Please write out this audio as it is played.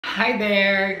Hi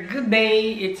there! Good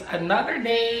day! It's another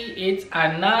day! It's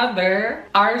another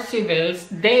Arcii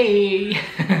Vell's day!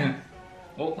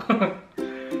 Oh.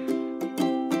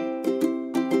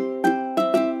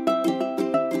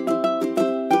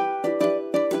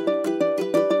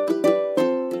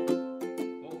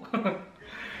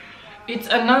 It's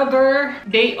another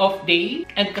day of day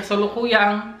and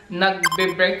kasalukuyang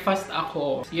nagbe-breakfast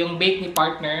ako. Yung bake ni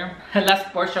partner,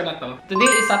 last portion na to. Today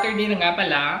is Saturday na nga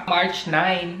pala, March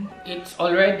 9. It's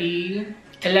already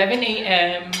 11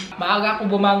 AM. Maaga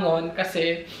ako bumangon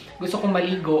kasi gusto kong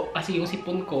maligo kasi yung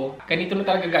sipon ko. Ganito na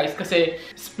talaga guys kasi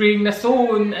spring na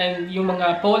soon and yung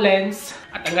mga pollens.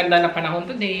 At ang ganda ng panahon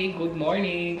today. Good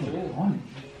morning. Oh.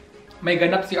 May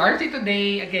ganap si Arcii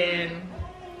today again.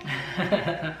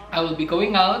 I will be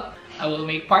going out. I will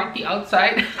make party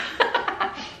outside.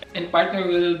 And partner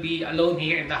will be alone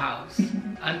here in the house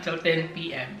until 10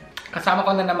 PM. Kasama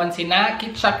ko na naman sina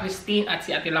Kitcha, Christine at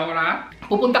si Ate Laura.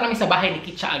 Pupunta kami sa bahay ni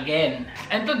Kitcha again.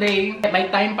 And today, may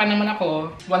time pa naman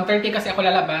ako. 1:30 kasi ako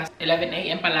lalabas. 11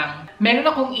 AM pa lang. Meron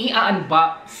akong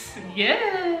i-unbox.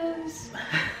 Yes!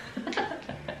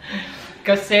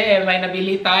 Kasi may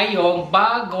nabili tayong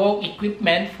bagong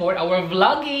equipment for our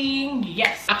vlogging.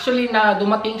 Yes! Actually, na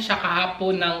dumating siya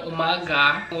kahapon ng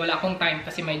umaga. Wala akong time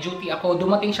kasi may duty ako.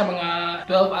 Dumating siya mga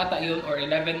 12 ata yun or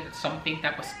 11 something.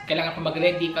 Tapos kailangan ko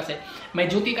mag-ready kasi may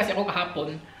duty kasi ako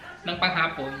kahapon ng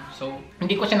panghapon. So,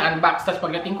 hindi ko siya na-unbox. Tapos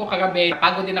pagdating ko kagabi,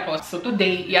 napagod din ako. So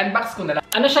today, i-unbox ko na lang.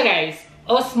 Ano siya guys?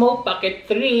 OSMO Pocket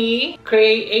 3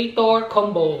 Creator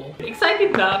Combo.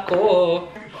 Excited na ako!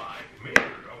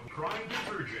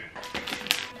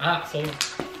 So,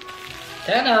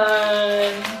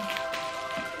 tanan!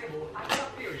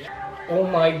 Oh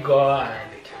my God!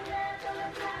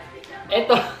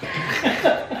 Ito!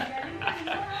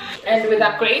 And with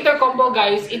the creator combo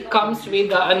guys, it comes with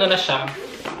ano na siya.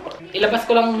 Ilabas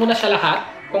ko lang muna siya lahat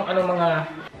kung anong mga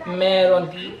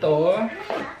meron dito.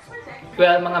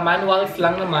 Well, mga manuals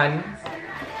lang naman.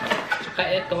 Tsaka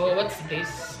ito, what's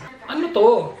this? Ano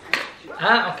to?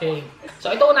 Okay.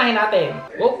 So, ito unahin natin.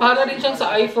 Oh, para rin siyang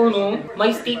sa iPhone, oh.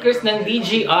 May stickers ng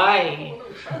DJI.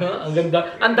 Ang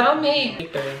ganda. Ang dami.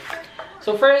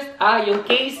 So, first, yung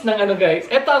case ng ano, guys.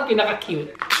 Ito ang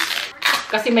pinaka-cute.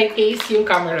 Kasi may case yung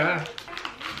camera.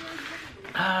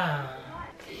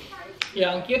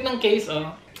 Yeah, ang cute ng case,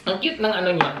 oh. Ang cute ng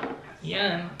ano niya.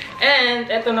 Yan. And,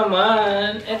 ito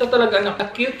naman. Ito talaga,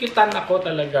 cute-cutean ako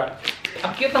talaga.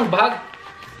 Ang cute ng bag.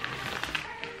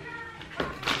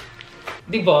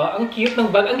 Diba? Ang cute ng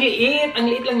bag. Ang liit. Ang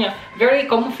liit lang niya. Very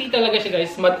comfy talaga siya,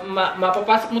 guys.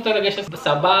 Mapapasok mo talaga siya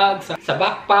sa bag, sa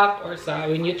backpack, or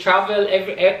sa when you travel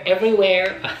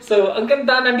everywhere. So, ang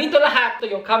ganda. Nandito lahat.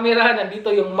 Ito yung camera, nandito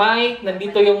yung mic,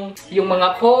 nandito yung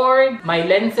mga cord, may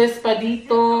lenses pa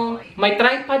dito, may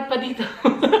tripod pa dito.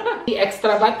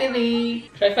 Extra battery.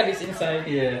 Tripod is inside.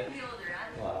 Yeah.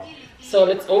 Wow. So,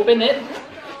 let's open it.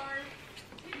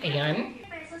 Ayan.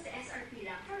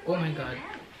 Oh my God.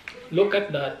 Look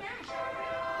at that.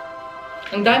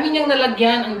 Ang dami niyang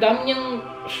nalagyan. Ang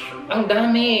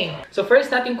dami. So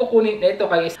first natin kukunin ito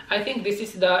guys. I think this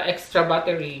is the extra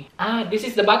battery. This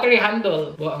is the battery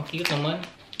handle. Wow, ang cute naman.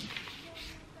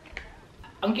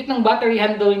 Ang cute ng battery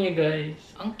handle niya guys.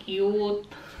 Ang cute.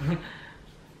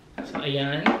 So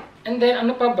ayan. And then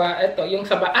ano pa ba? Ito, yung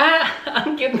saba.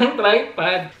 Ang cute ng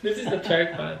tripod. This is the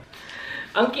tripod.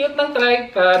 Ang cute ng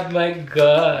tripod. My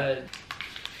God.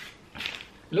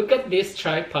 Look at this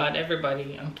tripod,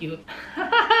 everybody. Ang cute.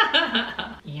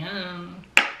 Yan.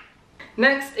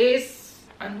 Next is,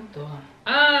 ano to?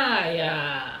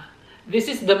 Yeah. This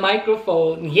is the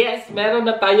microphone. Yes, meron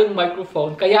na tayong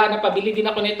microphone. Kaya napabili din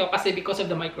ako nito kasi because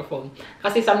of the microphone.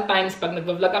 Kasi sometimes, pag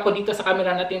nagva-vlog ako dito sa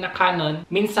camera natin na Canon,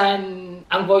 minsan,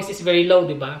 ang voice is very low,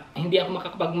 di ba? Hindi ako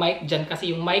makakapag-mic dyan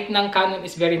kasi yung mic ng Canon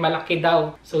is very malaki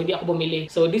daw. So, hindi ako bumili.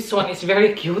 So, this one is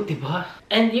very cute, di ba?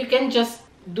 And you can just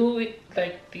do it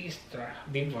like this,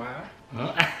 diba?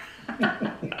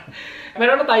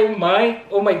 Meron na tayong mic.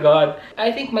 Oh my God. I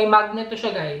think may magnet to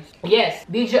siya, guys. Yes,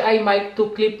 DJI mic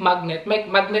to clip magnet. May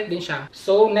magnet din siya.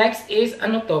 So, next is,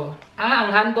 ano to?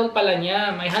 Ang handle pala niya.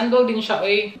 May handle din siya,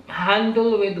 eh.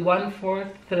 Handle with 1/4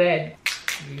 thread.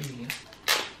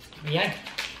 Ayan.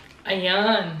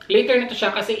 Ayan. Later na to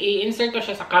siya kasi i-insert to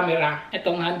siya sa camera.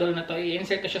 Itong handle na to,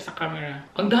 i-insert to siya sa camera.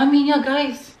 Ang dami niya,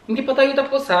 guys. Hindi pa tayo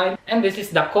tapusan. And this is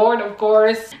the cord, of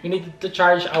course. We need to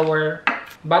charge our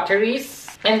batteries.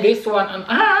 And this one,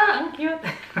 ang cute.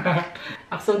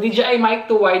 So, DJI mic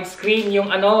to widescreen.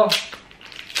 Yung ano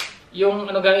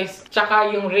guys. Tsaka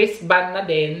yung wristband na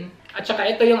din. At tsaka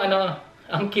ito yung ano,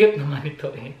 ang cute naman ito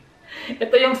eh.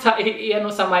 Ito yung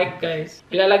sa mic, guys.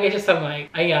 Ilalagay siya sa mic.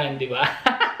 Ayan, di ba?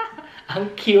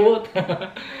 Ang cute.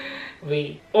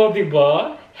 Wait. Oh,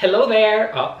 diba? Hello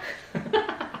there. Oh.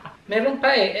 Meron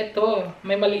pa eh. Ito.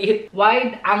 May maliit.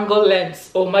 Wide angle lens.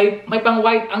 Oh, may pang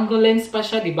wide angle lens pa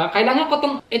siya, diba? Kailangan ko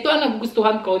tong... Ito ang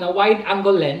nagugustuhan ko na wide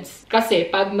angle lens. Kasi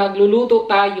pag nagluluto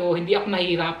tayo, hindi ako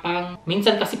nahihirapang.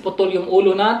 Minsan kasi putol yung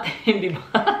ulo natin, diba?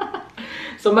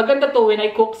 So maganda to when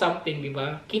I cook something,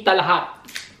 diba? Kita lahat.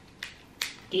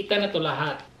 Kita na to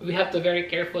lahat. We have to very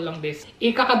careful lang this.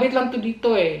 Ikakabit lang to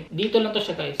dito eh. Dito lang to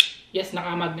siya, guys. Yes,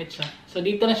 naka-magnet siya. So,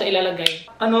 dito na siya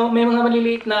ilalagay. Ano, may mga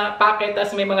maliliit na packet,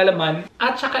 as may mga laman.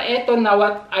 At saka eto na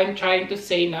what I'm trying to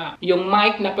say na yung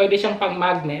mic na pwede siyang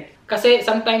pang-magnet. Kasi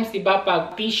sometimes, diba,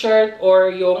 pag t-shirt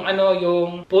or yung, ano,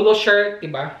 yung polo shirt,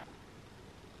 diba?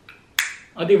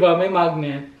 O, diba, may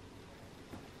magnet.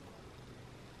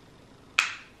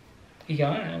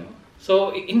 Yan.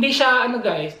 So, hindi siya, ano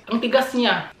guys, ang tigas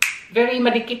niya. Very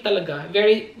madikit talaga.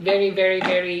 Very,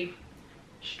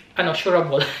 ano,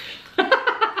 sureable.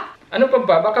 Ano pa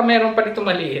ba? Baka meron pa dito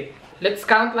maliit. Let's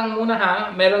count lang muna ha.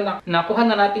 Meron na, nakuha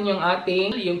na natin yung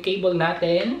ating, yung cable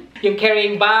natin. Yung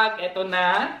carrying bag, eto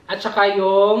na. At saka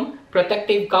yung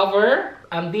protective cover.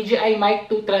 DJI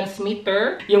mic 2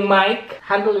 transmitter. Yung mic,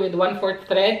 handle with 1/4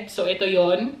 thread. So, ito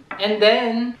yon. And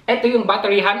then, ito yung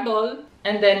battery handle.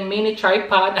 And then, mini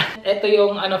tripod. Ito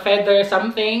yung ano, feather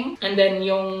something. And then,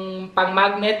 yung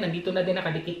pang-magnet, nandito na din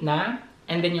nakadikit na.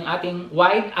 And then, yung ating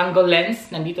wide angle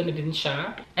lens, nandito na din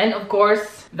siya. And of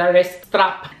course, the wrist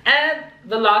strap. And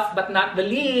the last but not the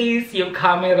least, yung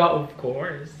camera, of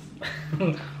course.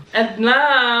 And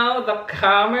now, the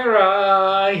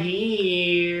camera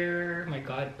here. Oh my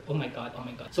God. Oh my God. Oh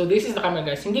my God. So, this is the camera,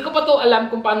 guys. Hindi ko pa to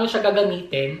alam kung paano siya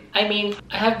gagamitin. I mean,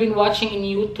 I have been watching in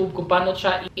YouTube kung paano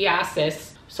siya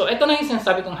i-access. So, ito na yung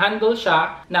sinasabi kong handle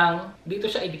siya ng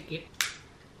dito siya idikit.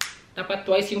 Dapat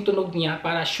twice yung tunog niya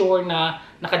para sure na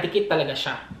nakadikit talaga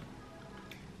siya.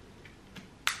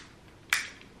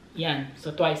 Yan.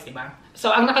 So, twice, diba?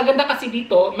 So, ang nakaganda kasi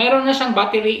dito, meron na siyang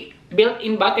battery,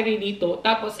 built-in battery dito.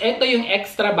 Tapos, ito yung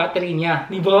extra battery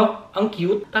niya. Diba? Ang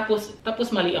cute.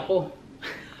 Tapos mali ako.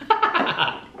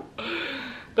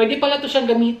 Pwede pala to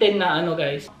siyang gamitin na ano,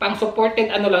 guys.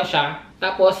 Pang-supported ano lang siya.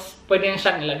 Tapos, pwede na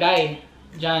siyang ilagay.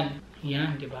 Diyan.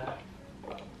 Yan, diba?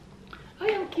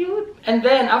 Ay, ang cute. And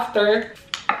then, after,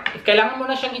 if kailangan mo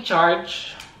na siyang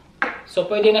i-charge, so,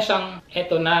 pwede na siyang,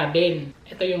 eto na din.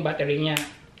 Ito yung battery niya.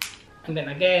 And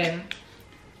then, again,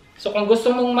 so, kung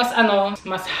gusto mong mas, ano,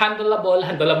 mas handleable.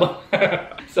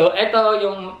 So, eto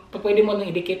yung, pwede mo nang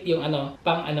idikit yung, ano,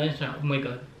 pang, ano siya. Oh my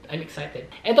God. I'm excited.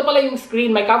 Ito pala yung screen.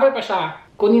 May cover pa siya.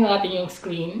 Kunin na natin yung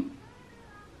screen.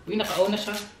 Uy, naka-on na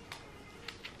siya.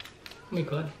 Oh my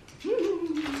God.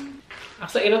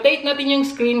 So, i-rotate natin yung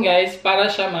screen, guys, para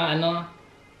siya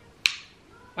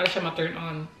para siya ma-turn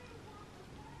on.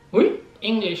 Uy!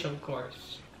 English, of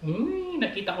course. Uy,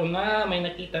 nakita ko na. May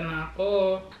nakita na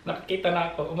ako. Nakakita na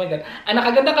ako. Oh my God. Ang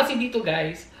nakaganda kasi dito,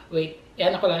 guys. Wait,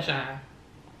 yan ako lang siya.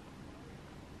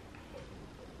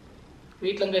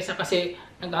 Wait lang, guys, kasi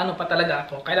nag-ano pa talaga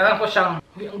ako. Kailangan ko siyang,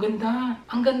 uy, ang ganda.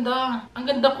 Ang ganda. Ang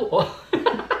ganda ko, oh.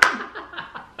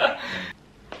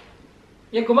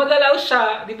 Yan, gumagalaw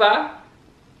siya, di ba?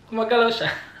 Gumagalaw siya.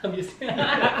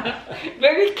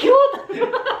 Very cute!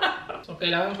 So,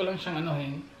 kailangan ko lang siyang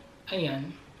anuhin. Ayan.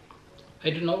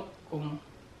 I don't know kung...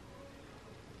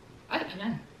 Ay,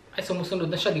 ayan. Ay,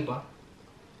 sumusunod na siya, di ba?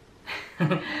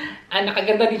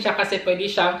 Nakaganda din siya kasi pwede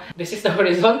siyang... This is the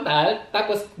horizontal.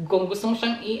 Tapos, kung gusto mo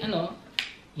siyang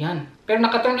yan. Pero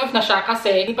naka-turn off na siya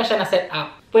kasi hindi pa siya na-set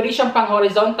up. Pwede siyang pang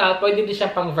horizontal, pwede din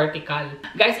siyang pang vertical.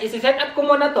 Guys, isi-set up ko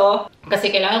muna to kasi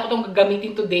kailangan ko itong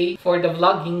gagamitin today for the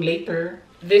vlogging later.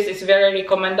 This is very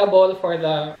recommendable for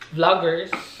the vloggers.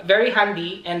 Very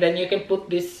handy. And then you can put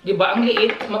this, di ba, ang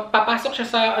liit. Papasok siya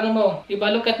sa ano mo. Di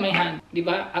ba, look at my hand. Di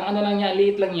ba, ang ano lang niya,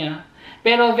 liit lang niya.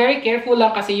 Pero very careful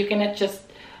lang kasi you cannot just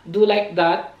do like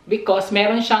that because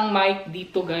meron siyang mic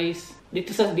dito, guys.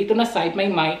 Dito na side,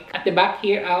 may mic. At the back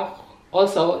here,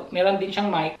 also, meron din siyang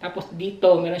mic. Tapos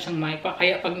dito, meron siyang mic.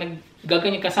 Kaya pag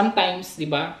naggaganyan ka sometimes, di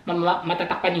ba,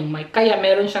 matatakpan yung mic. Kaya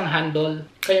meron siyang handle.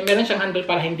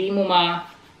 Para hindi mo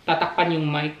matatakpan yung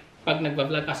mic pag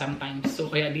nagbablog ka sometimes. So,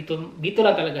 kaya dito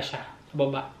lang talaga siya. Sa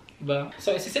baba. Diba?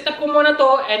 So, isi-set up ko muna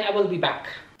to and I will be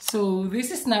back. So,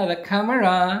 this is now the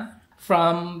camera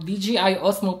from DJI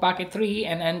OSMO Pocket 3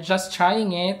 and I'm just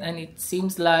trying it and it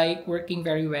seems like working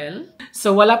very well.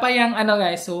 So wala pa yung ano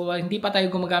guys, so hindi pa tayo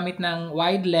gumagamit ng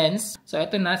wide lens. So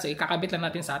ito na, so ikakabit lang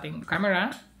natin sa ating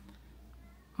camera.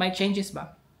 May changes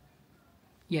ba?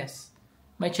 Yes.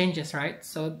 May changes, right?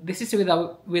 So this is with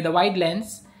a wide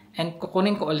lens and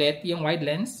kukunin ko ulit yung wide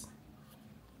lens.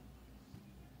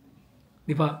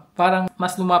 Di ba? Parang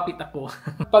mas lumapit ako.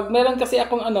 Pag meron kasi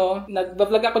akong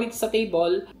nag-vlog ako dito sa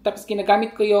table, tapos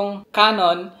ginagamit ko yung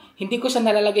Canon, hindi ko siya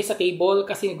nalalagay sa table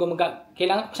kasi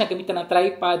kailangan ko siya gamitan ng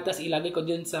tripod, tapos ilagay ko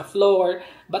dun sa floor.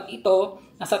 But ito,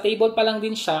 nasa table pa lang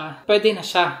din siya, pwede na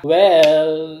siya.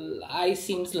 Well, I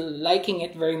seems liking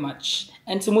it very much.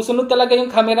 And sumusunod talaga yung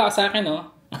camera sa akin,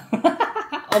 oh.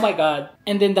 Oh my God.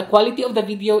 And then the quality of the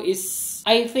video is,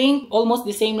 I think, almost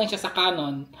the same lang siya sa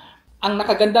Canon. Ang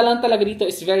nakaganda lang talaga dito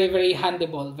is very, very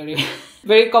handleable. Very,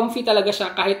 very comfy talaga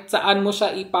siya. Kahit saan mo siya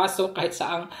ipasok, kahit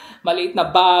saang maliit na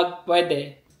bag,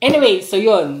 pwede. Anyway, so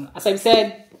yun. As I've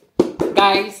said,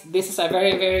 guys, this is a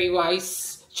very, very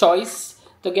wise choice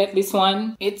to get this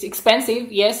one. It's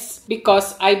expensive, yes,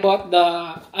 because I bought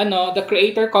the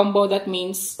creator combo. That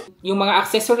means yung mga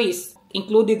accessories,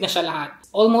 included na siya lahat.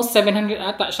 Almost 700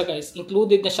 ata siya, guys.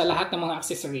 Included na siya lahat ng mga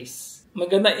accessories.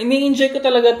 Maganda. Ini-enjoy ko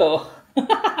talaga to.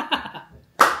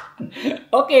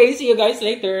 Okay, see you guys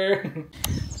later.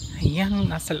 Ayan,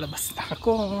 nasa labas na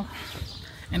ako.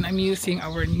 And I'm using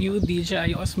our new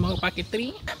DJI OSMO Pocket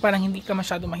 3. Parang hindi ka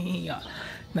masyado mahihiya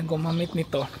na gumamit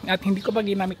nito. At hindi ko pa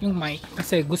ginamit yung mic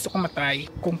kasi gusto ko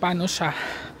matry kung paano siya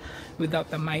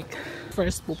without the mic.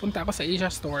 First, pupunta ako sa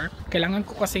Asia store. Kailangan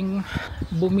ko kasing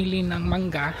bumili ng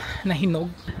mangga na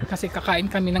hinog kasi kakain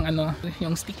kami ng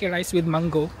yung sticky rice with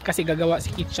mango kasi gagawa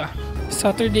si Kitcha.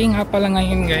 Saturday nga pala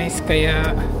ngayon, guys,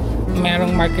 kaya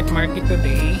merong market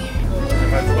today.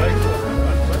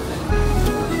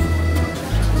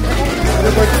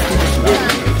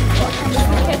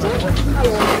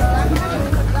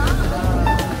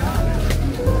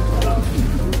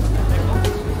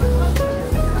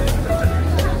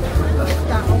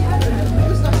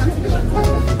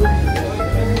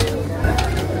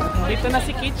 Dito na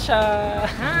si Kitcha.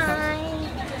 Hi!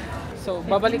 So,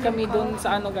 babalik kami dun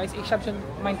sa guys. Ich hab schon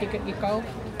mein Ticket gekauft.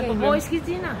 Wo ist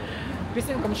Christina?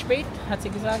 Bisschen komm spät, hat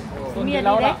sie gesagt. Und Mir die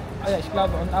Laura. direkt? Ah, ja, ich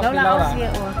glaube. Und auch die Laura Laura. aus hier,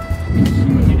 oh.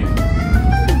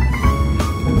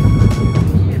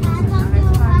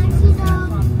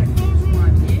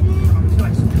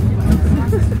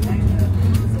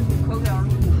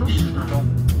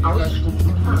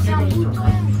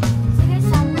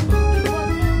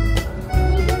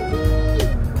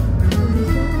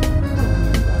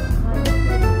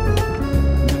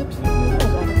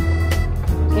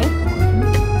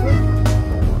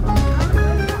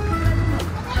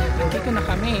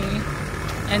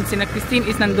 And sina Christine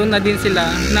is nandun na din sila.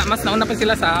 Mas nauna pa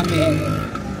sila sa amin.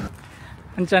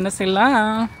 Andiyan na sila.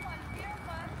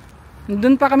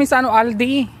 Nandun pa kami sa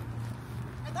Aldi.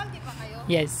 Nag-Aldi pa kayo?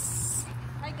 Yes.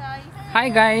 Hi guys. Hi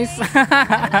guys.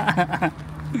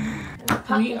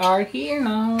 We are here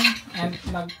now. And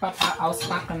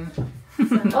nagpapa-auspacken.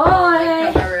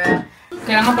 Oy!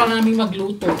 Kailangan pa namin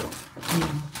magluto.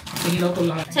 Hilaw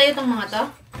to lahat. Sa'yo itong mga to?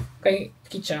 Kay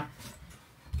Kitcha.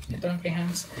 Ito ang kay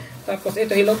Hans. Tapos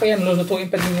ito, hilaw pa yan. Lulutuin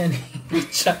pa din yan.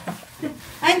 Kitcha.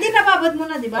 Ay, hindi nababad mo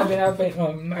na, di ba?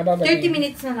 Nakababad 30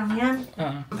 minutes na lang yan.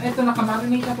 Ito,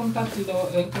 nakamarinate akong tatlo.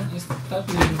 Ito is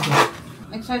tatlo.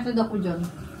 Excited ako dyan.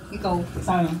 Ikaw.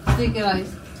 Sana? Sticky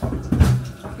rice.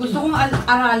 Gusto kong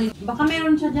aralin. Baka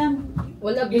meron siya dyan.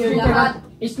 Wala, beer lahat.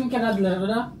 Ist min Kanadler,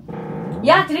 oder?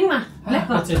 Ja, trink mal.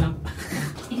 Lecker. What's it now?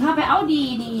 Ich habe auch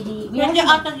die Pwede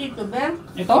ata dito, Bel.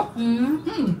 Ito?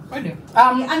 Pwede.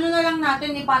 Ano na lang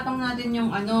natin, ipatong natin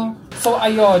yung So,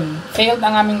 ayun. Failed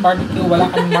ang aming barbecue. Wala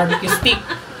kaming barbecue stick.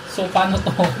 So, paano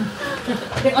to?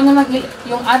 Itong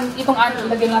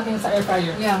lagyan natin sa air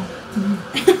fryer. Ja.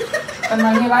 Kann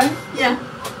man hier rein? Ja.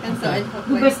 Kannst du einfach.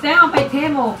 Du bestellst auch bei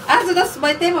Temo. Hast du das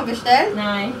bei Temo bestellt?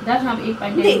 Nein, das habe ich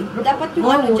bei Hindi, Temo. dapat yung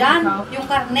ano dyan, gekauft. yung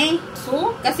karne.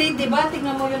 So? Kasi diba,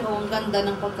 tingnan mo yun, ang ganda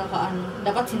ng pagkakaano.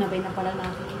 Dapat sinabay na pala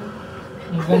natin.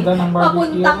 Ang ganda ng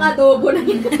barbecue. Papuntang adobo na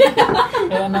yun.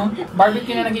 Kaya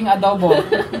barbecue na naging adobo.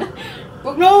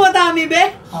 Huwag mo madami,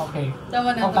 be. Okay. Tama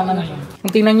na. Tama na yan.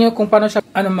 Kung tingnan nyo kung paano siya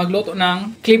magluto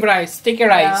ng clip rice, sticky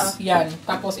rice. Yan.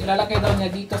 Tapos ilalagay daw niya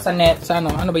dito sa net. Sa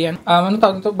ano ba yan? Ano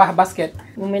tawag ito? Basket.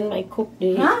 Moment, may cook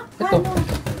din. Ha? Ito.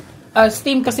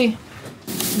 Steam kasi.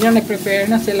 Yan, nag-prepare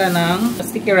na sila ng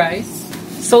sticky rice.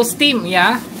 So, steam,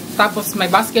 yeah. Tapos may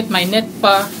basket, may net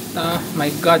pa. My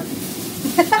God.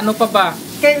 Ano pa ba?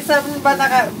 Kaya saan ba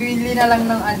nakabili na lang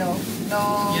ng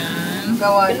Yan.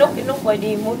 gawa? Genug bei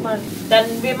die Mutmann.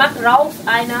 Dann wir machen raus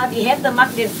einer, die Hälfte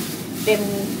macht den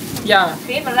Yeah.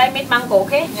 Creme rein mit Mango,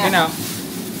 okay? Genau.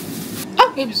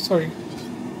 Okay, sorry.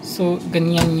 So,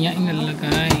 ganyan niya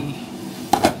inalagay.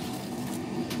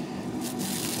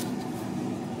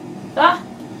 Da.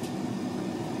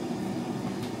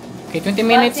 Okay, 20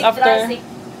 minutes after.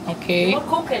 Okay. Nur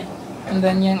gucken. And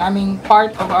then yung aming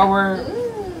part of our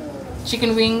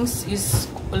chicken wings is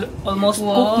almost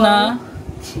cooked na.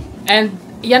 And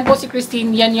yan po si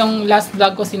Christine, yan yung last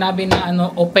vlog ko sinabi na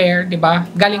au pair, di ba?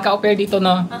 Galing ka au pair dito,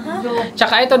 no?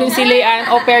 Tsaka ito din si Leanne,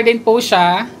 au pair din po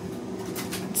siya.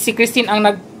 Si Christine ang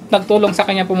nagtulong sa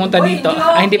kanya pumunta dito.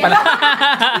 Hindi pala.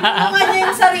 Tulungan niya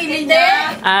yung sarili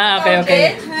niya.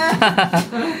 Okay.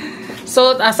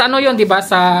 So, sa ano yun, di ba?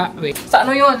 Sa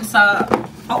ano yun? Sa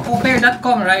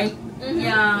aupair.com, right?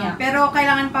 Yeah. Pero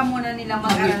kailangan pa muna nila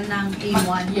mag-aral ng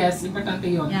A1. Yes, importante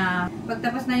yun. Yeah.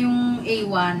 Pagtapos na yung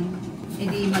A1,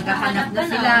 edi maghahanap na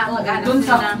sila. Doon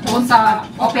sa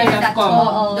aupair.com.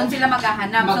 Doon sila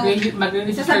maghahanap. So,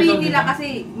 sasabihin nila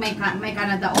kasi may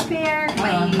Canada au pair,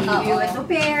 may US au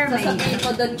pair, may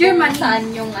German. Saan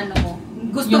yung ano mo?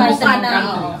 Gusto mo sana.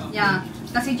 Yeah.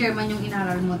 Kasi German yung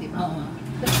inaral mo, di ba?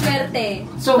 Swerte.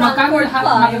 So, magkano lahat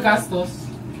magagastos?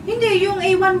 Hindi, yung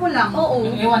A1 mo lang.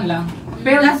 Yung A1 lang.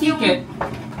 Pero yung ticket?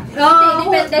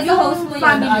 Depende sa host mo yun.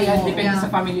 Family. Depende sa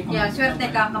family ko. Yeah, swerte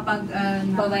ka kapag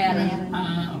babayaran.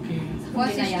 Okay.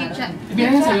 What's his kitchen?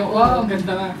 Ibigay sa'yo. Wow, ang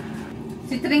ganda.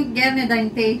 Si Trink gerne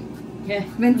Dante. Yeah.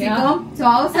 Wenn sie kommt, zu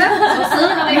Hause.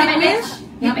 Mit Milch?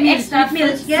 Mit extra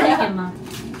Milch, gell?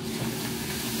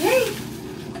 Hey!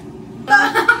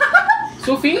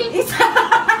 Sophie?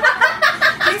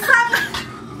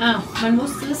 Man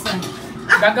muss das sein.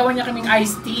 Gagawa niya kaming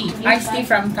iced tea. Iced tea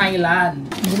from Thailand.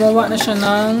 Gumawa na siya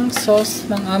ng sauce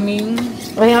ng aming...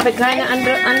 Oh, ich habe keine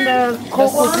andere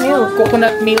Kokos Milk.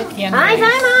 Coconut milk yan. Hi,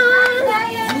 Simon!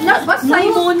 Was,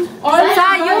 Simon?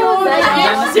 Sayon!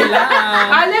 Yan sila.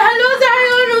 Hallo,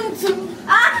 Sayon!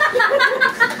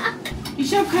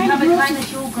 Ich habe keine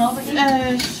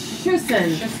Schüssel.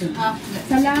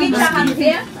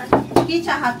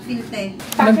 Kicha hat Filte.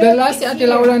 Nagdala si Ate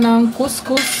Laura ng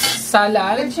couscous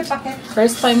salad.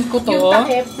 First time ko to.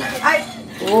 Ay,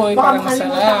 Uy, parang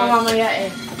masarap.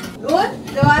 und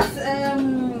du hast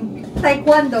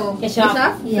Taekwondo.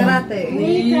 Geschafft? Ja. Karate.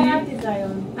 Nee, Karate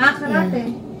Sayon.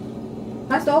 Karate.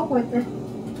 Hast du auch heute?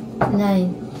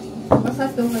 Nein. Was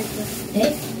hast du heute?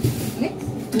 Echt? Nix?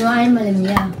 Nur einmal im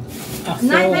Jahr. Ach so.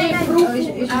 Nein.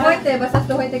 Ich heute. Was hast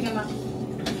du heute gemacht?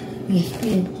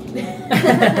 Gespielt.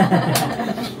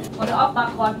 Oder auch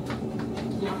Backward.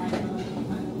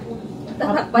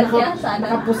 Takpan siya sana.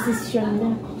 Nakaposisyon na.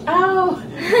 Au!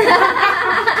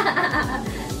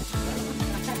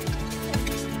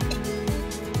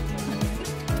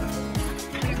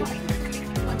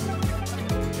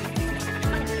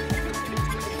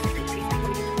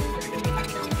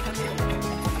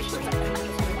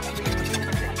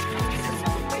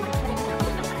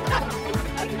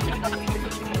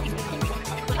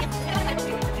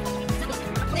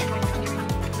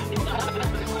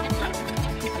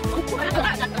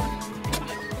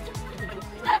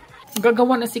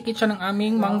 Gagawa na si Kitcha ng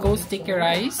aming mango sticky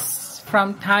rice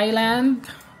from Thailand.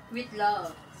 With love.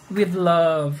 With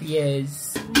love,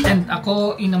 yes. And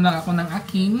ako, inom lang ako ng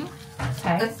aking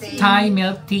Kasi Thai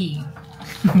milk tea.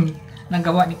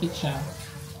 Nagawa ni Kitcha.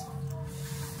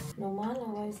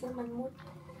 Normalerweise, man muss...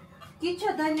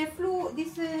 Kicha, deine Flu,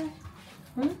 diese...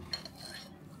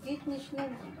 Geht nicht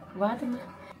schnell. Warte mal.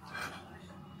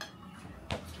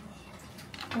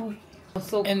 Oh.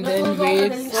 And then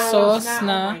with sauce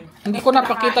na, hindi ko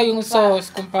napakita yung sauce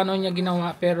kung paano niya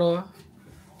ginawa, pero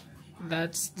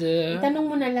that's the Itanong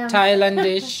mo na lang. Thailand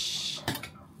dish.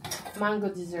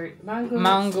 Mango dessert.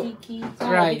 Mango sticky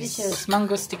rice.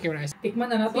 Mango sticky rice.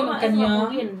 Tikman na natin ang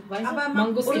kanyang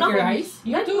mango sticky rice.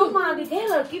 Ja, guck mal, die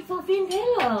Teller. Gib so viel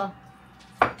Teller.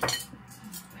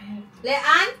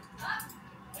 Lean?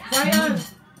 Sayon.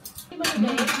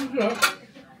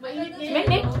 Schmeckt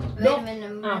nicht? Doch.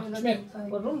 Schmeckt.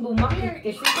 Warum? Du machst nicht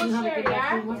Geschichten, habe ich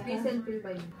gedacht. Du machst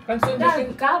Kannst du ein Da,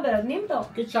 bisschen, Kabel, nimm doch.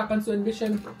 Kitcha, kannst du ein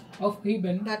bisschen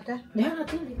aufheben? Warte. Ja,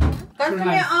 natürlich. Kannst du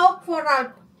mir auch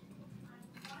vorab...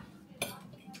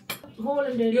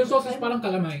 Holen den. Yung sauce is parang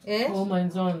kalamay. Oh, mein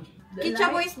Sohn.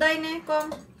 Kicha, wo ist deine? Komm.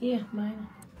 Hier, meine.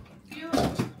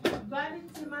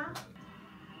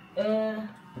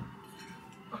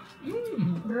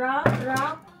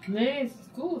 Brav. Nee,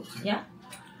 ist gut. Ja?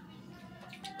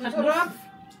 Masarap.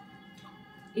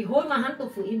 Ich hol mal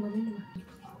Handtuch für ihn. Moment mal.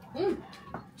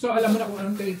 So, alam mo na kung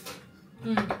anong taste.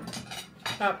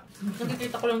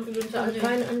 Nakikita ko lang doon sa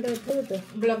Keine andere Tüte.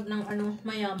 vlog ng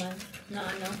mayaman na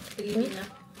Pilipina.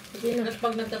 At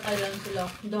pag nagtatailan sila,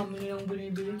 dami nilang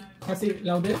binibili. Kasi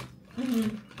louder?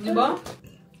 Di ba?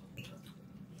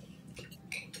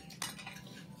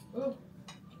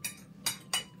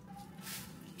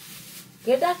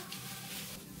 Geht das?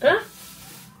 Hä?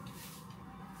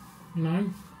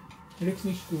 Nein. Riecht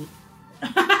nicht gut.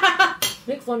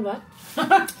 Nichts von was?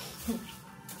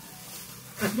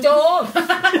 Jo!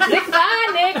 Next na,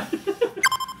 next!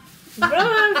 Bro,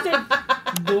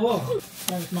 Do.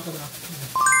 Mas makara.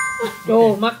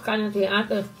 Jo, mak ka na si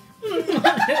ate.